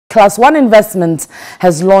Klass Investment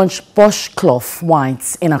has launched Boschkloof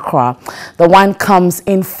wines in Accra. The wine comes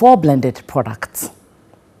in 4 blended products.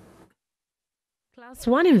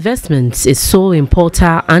 Klass Investment is sole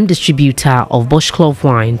importer and distributor of Boschkloof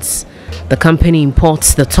wines. The company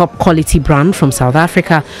imports the top quality brand from South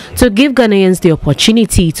Africa to give Ghanaians the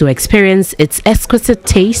opportunity to experience its exquisite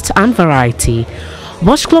taste and variety.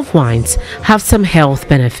 Boschkloof wines have some health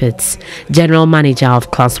benefits. General Manager of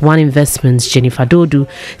Klass Investments, Jennifer Dodu,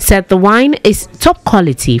 said the wine is top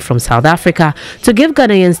quality from South Africa to give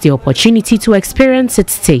Ghanaians the opportunity to experience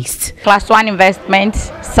its taste. Klass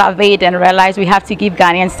Investments surveyed and realized we have to give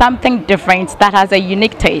Ghanaians something different that has a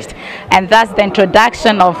unique taste, and that's the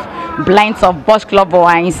introduction of blends of Boschkloof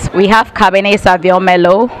wines. We have Cabernet Sauvignon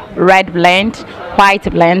Merlot, Red Blend, White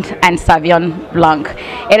Blend, and Sauvignon Blanc.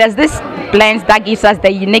 It is this blends that gives us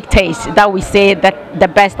the unique taste that we say that the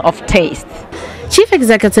best of taste. Chief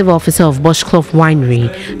Executive Officer of Boschkloof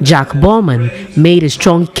Winery, Jack Bowman, made a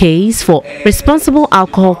strong case for responsible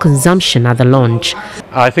alcohol consumption at the launch.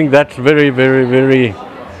 I think that's very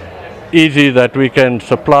easy, that we can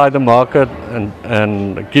supply the market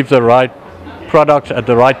and give the right products at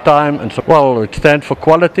the right time. And so, well, it stands for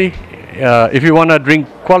quality. If you want to drink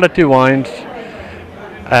quality wines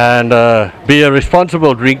and be a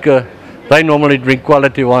responsible drinker, they normally drink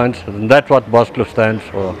quality wines, and that's what Boschkloof stands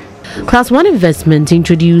for. Klass Investment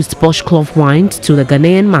introduced Boschkloof wines to the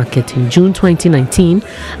Ghanaian market in June 2019,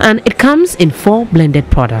 and it comes in 4 blended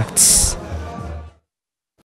products.